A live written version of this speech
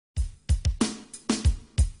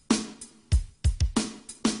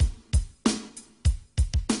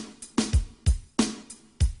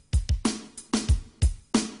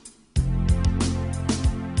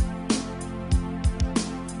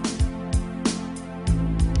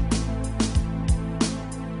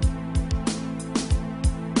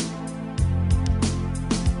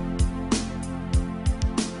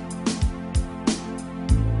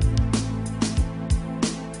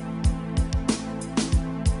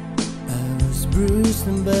bruised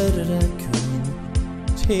and battered, I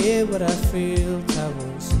couldn't hear what I felt. I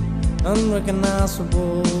was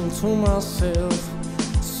unrecognizable to myself.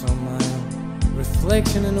 Saw my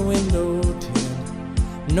reflection in the window,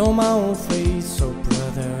 didn't know my own face. So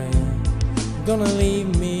brother, you're gonna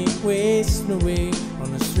leave me wasting away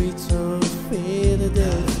on the streets of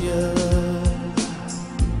Philadelphia.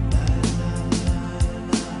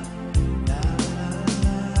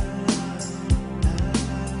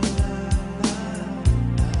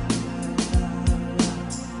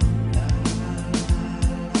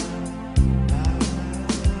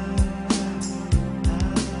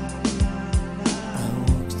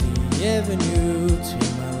 Avenue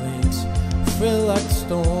till my legs feel like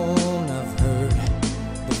stone. I've heard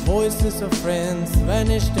the voices of friends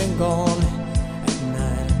vanished and gone. At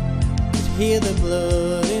night I could hear the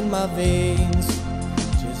blood in my veins,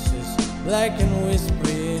 just as black and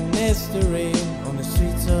whispering as the rain on the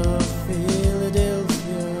streets of Philadelphia.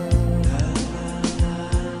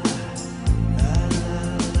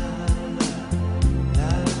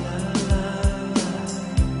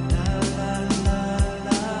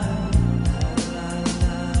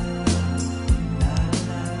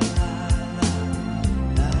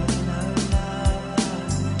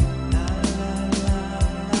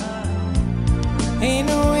 Ain't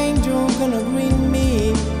no angel gonna greet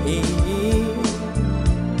me,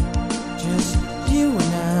 just you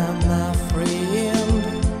and I, my friend.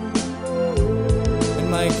 And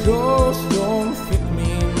my ghost don't fit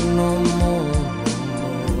me no more.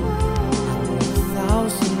 I go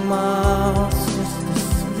 1,000 miles just to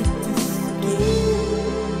sleep this again.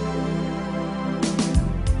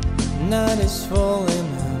 Night is falling,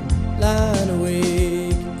 I'm lying awake.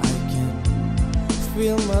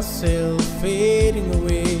 Feel myself fading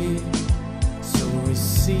away. So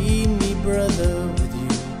receive me, brother, with you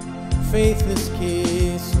faithless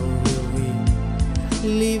kiss. Or will we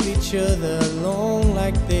leave each other alone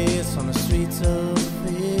like this on the streets of